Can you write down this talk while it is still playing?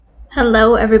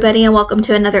Hello everybody and welcome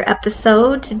to another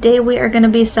episode. Today we are going to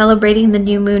be celebrating the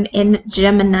new moon in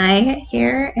Gemini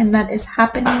here, and that is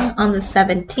happening on the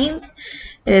 17th.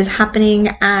 It is happening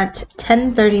at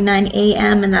 10:39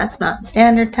 a.m. and that's Mountain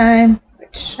Standard Time,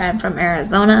 which I'm from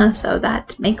Arizona, so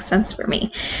that makes sense for me.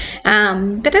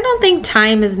 But I don't think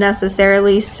time is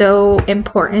necessarily so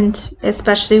important,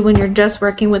 especially when you're just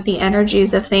working with the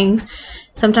energies of things.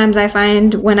 Sometimes I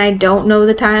find when I don't know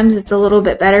the times, it's a little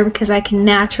bit better because I can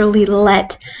naturally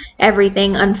let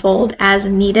everything unfold as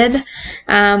needed.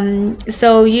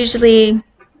 So usually,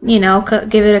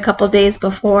 give it a couple days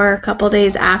before, a couple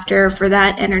days after for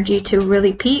that energy to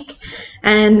really peak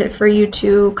and for you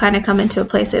to kind of come into a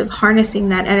place of harnessing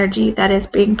that energy that is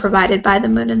being provided by the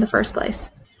moon in the first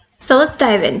place. So let's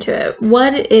dive into it.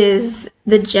 What is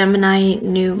the Gemini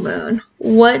new moon?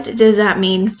 What does that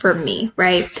mean for me,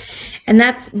 right? And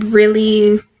that's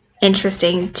really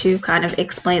interesting to kind of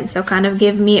explain. So kind of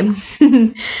give me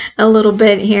a little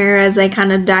bit here as I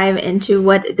kind of dive into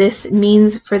what this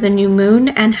means for the new moon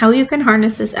and how you can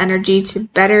harness this energy to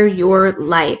better your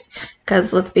life.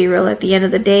 Because let's be real, at the end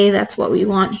of the day, that's what we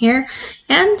want here.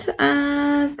 And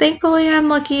thankfully, I'm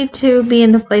lucky to be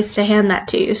in the place to hand that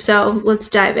to you. So let's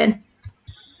dive in.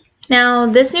 Now,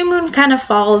 this new moon kind of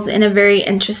falls in a very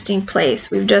interesting place.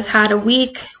 We've just had a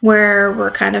week where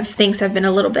things have been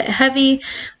a little bit heavy.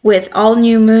 With all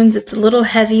new moons, it's a little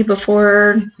heavy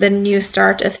before the new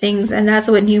start of things, and that's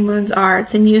what new moons are.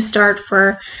 It's a new start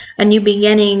for a new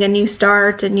beginning, a new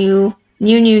start, a new,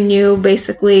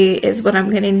 basically is what I'm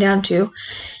getting down to.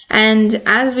 And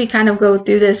as we kind of go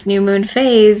through this new moon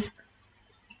phase,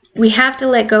 we have to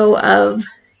let go of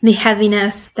the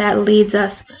heaviness that leads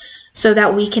us so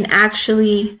that we can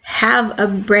actually have a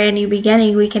brand new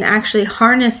beginning. We can actually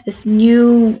harness this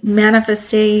new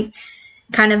manifesting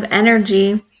kind of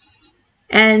energy.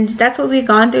 And that's what we've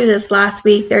gone through this last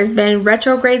week. There's been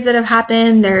retrogrades that have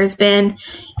happened. There's been,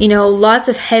 lots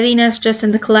of heaviness just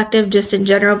in the collective, just in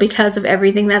general, because of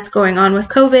everything that's going on with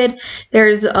COVID.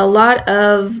 There's a lot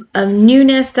of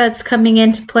newness that's coming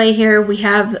into play here. We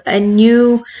have a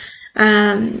new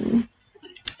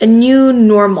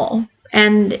normal.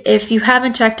 And if you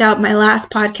haven't checked out my last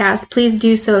podcast, please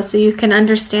do so you can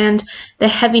understand the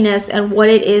heaviness and what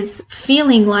it is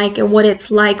feeling like and what it's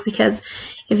like. Because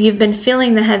if you've been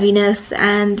feeling the heaviness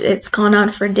and it's gone on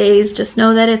for days, just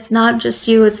know that it's not just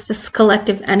you, it's this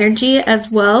collective energy as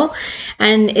well.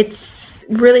 And it's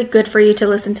really good for you to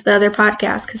listen to the other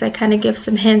podcasts because I kind of give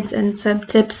some hints and some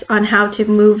tips on how to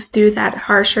move through that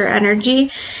harsher energy.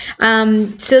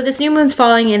 So this new moon's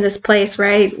falling in this place,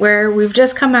 right, where we've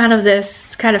just come out of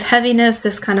this kind of heaviness,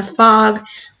 this kind of fog.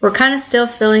 We're kind of still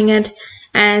feeling it.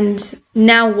 And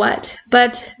now what?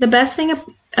 But the best thing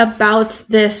about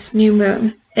this new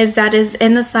moon is that is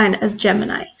in the sign of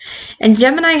Gemini. And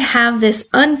Gemini have this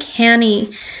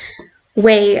uncanny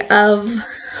way of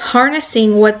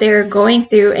harnessing what they're going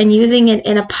through and using it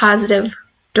in a positive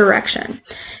direction.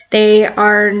 They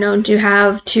are known to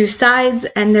have two sides,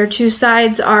 and their two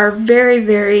sides are very,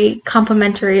 very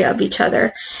complementary of each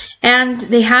other. And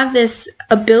they have this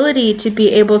ability to be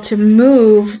able to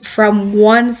move from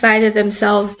one side of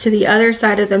themselves to the other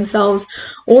side of themselves,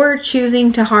 or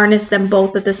choosing to harness them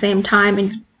both at the same time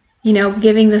and,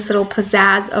 giving this little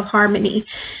pizzazz of harmony.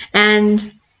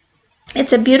 And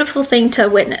it's a beautiful thing to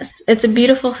witness. It's a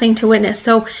beautiful thing to witness.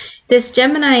 So this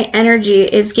Gemini energy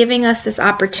is giving us this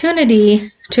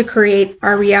opportunity to create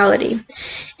our reality.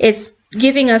 It's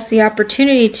giving us the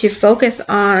opportunity to focus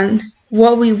on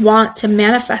what we want to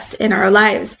manifest in our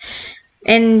lives.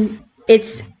 And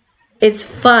it's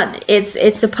fun.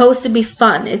 It's supposed to be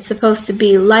fun. It's supposed to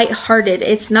be lighthearted.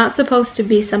 It's not supposed to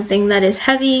be something that is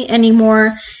heavy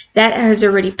anymore. That has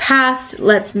already passed.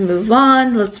 Let's move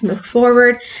on. Let's move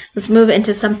forward. Let's move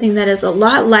into something that is a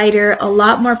lot lighter, a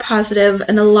lot more positive,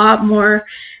 and a lot more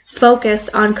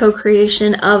focused on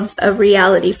co-creation of a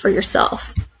reality for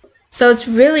yourself. So it's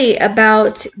really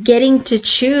about getting to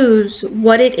choose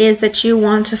what it is that you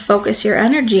want to focus your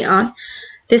energy on.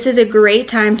 This is a great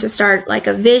time to start like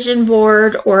a vision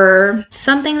board or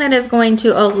something that is going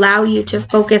to allow you to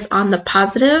focus on the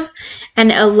positive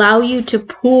and allow you to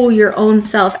pull your own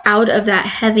self out of that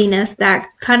heaviness, that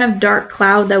kind of dark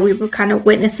cloud that we were kind of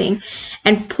witnessing,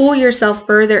 and pull yourself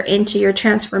further into your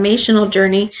transformational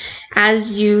journey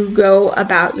as you go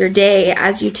about your day,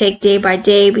 as you take day by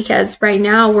day, because right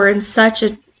now we're in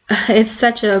it's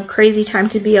such a crazy time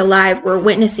to be alive. We're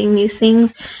witnessing these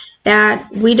things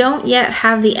that we don't yet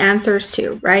have the answers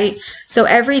to, right? So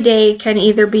every day can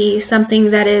either be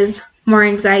something that is more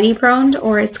anxiety prone,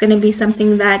 or it's going to be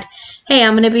something that, hey,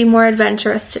 I'm going to be more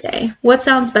adventurous today. What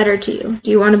sounds better to you?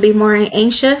 Do you want to be more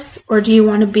anxious or do you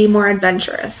want to be more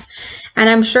adventurous? And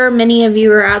I'm sure many of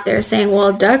you are out there saying,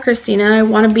 well, duh, Christina, I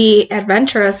want to be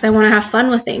adventurous. I want to have fun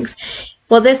with things.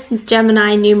 Well, this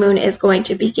Gemini new moon is going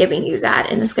to be giving you that,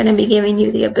 and it's going to be giving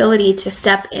you the ability to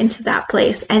step into that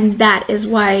place. And that is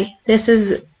why this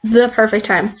is the perfect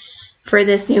time for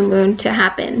this new moon to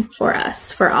happen for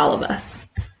us, for all of us.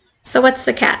 So what's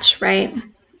the catch, right?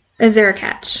 Is there a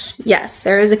catch? Yes,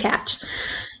 there is a catch.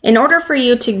 In order for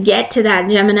you to get to that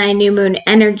Gemini new moon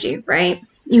energy, right,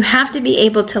 you have to be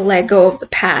able to let go of the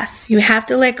past. You have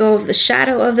to let go of the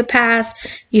shadow of the past.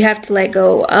 You have to let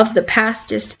go of the past,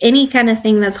 just any kind of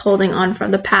thing that's holding on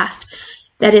from the past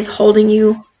that is holding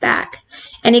you back.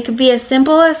 And it could be as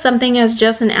simple as something as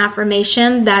just an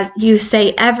affirmation that you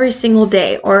say every single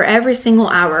day or every single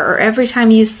hour or every time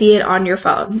you see it on your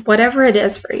phone, whatever it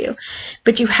is for you.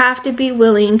 But you have to be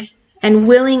willing, and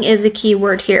willing is a key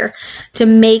word here, to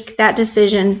make that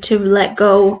decision to let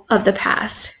go of the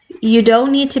past. You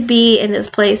don't need to be in this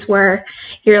place where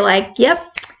you're like,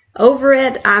 yep, over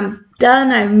it, I'm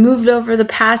done, I've moved over the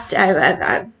past,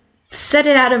 I've set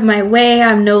it out of my way,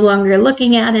 I'm no longer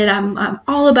looking at it, I'm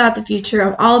all about the future,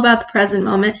 I'm all about the present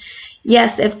moment.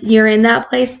 Yes, if you're in that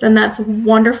place, then that's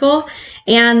wonderful.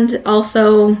 And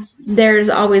also, there's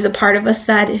always a part of us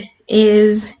that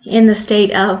is in the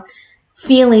state of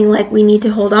feeling like we need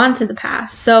to hold on to the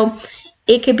past. So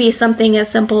it could be something as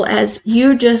simple as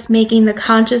you just making the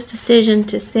conscious decision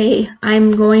to say,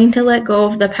 I'm going to let go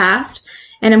of the past,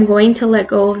 and I'm going to let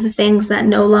go of the things that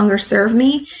no longer serve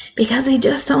me because they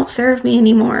just don't serve me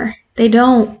anymore. They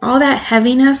don't. All that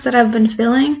heaviness that I've been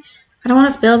feeling, I don't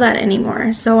want to feel that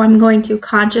anymore. So I'm going to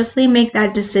consciously make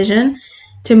that decision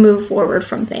to move forward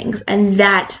from things. And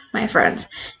that, my friends,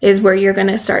 is where you're going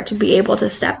to start to be able to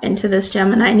step into this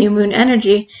Gemini new moon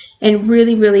energy and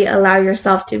really, really allow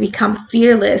yourself to become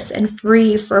fearless and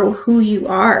free for who you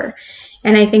are.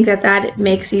 And I think that that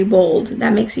makes you bold,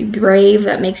 that makes you brave,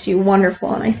 that makes you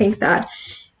wonderful. And I think that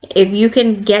if you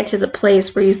can get to the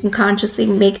place where you can consciously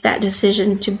make that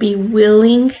decision to be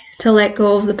willing to let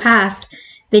go of the past,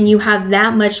 then you have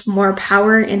that much more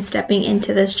power in stepping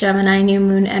into this Gemini new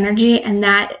moon energy. And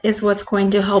that is what's going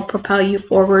to help propel you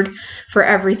forward for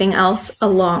everything else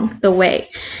along the way.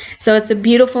 So it's a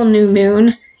beautiful new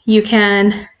moon. You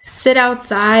can sit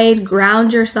outside,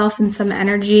 ground yourself in some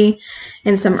energy,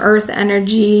 in some earth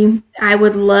energy. I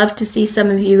would love to see some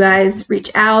of you guys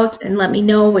reach out and let me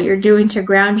know what you're doing to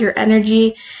ground your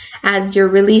energy as you're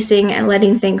releasing and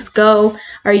letting things go.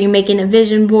 Are you making a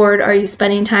vision board? Are you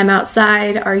spending time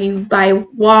outside? Are you by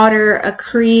water, a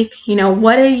creek? You know,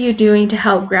 what are you doing to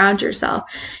help ground yourself?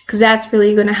 Because that's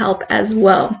really going to help as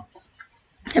well.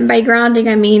 And by grounding,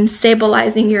 I mean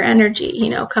stabilizing your energy, you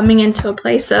know, coming into a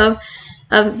place of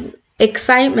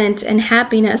excitement and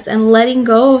happiness and letting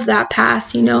go of that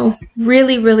past, you know,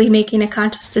 really, really making a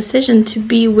conscious decision to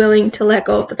be willing to let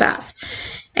go of the past.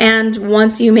 And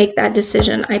once you make that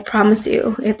decision, I promise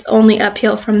you, it's only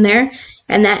uphill from there.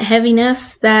 And that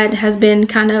heaviness that has been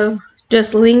kind of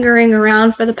just lingering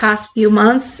around for the past few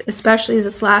months, especially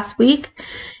this last week,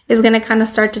 is going to kind of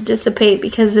start to dissipate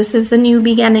because this is a new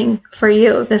beginning for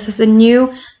you. This is a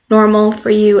new normal for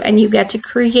you, and you get to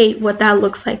create what that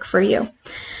looks like for you.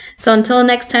 So until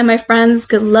next time, my friends,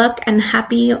 good luck and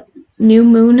happy new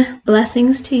moon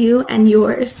blessings to you and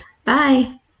yours.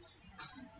 Bye.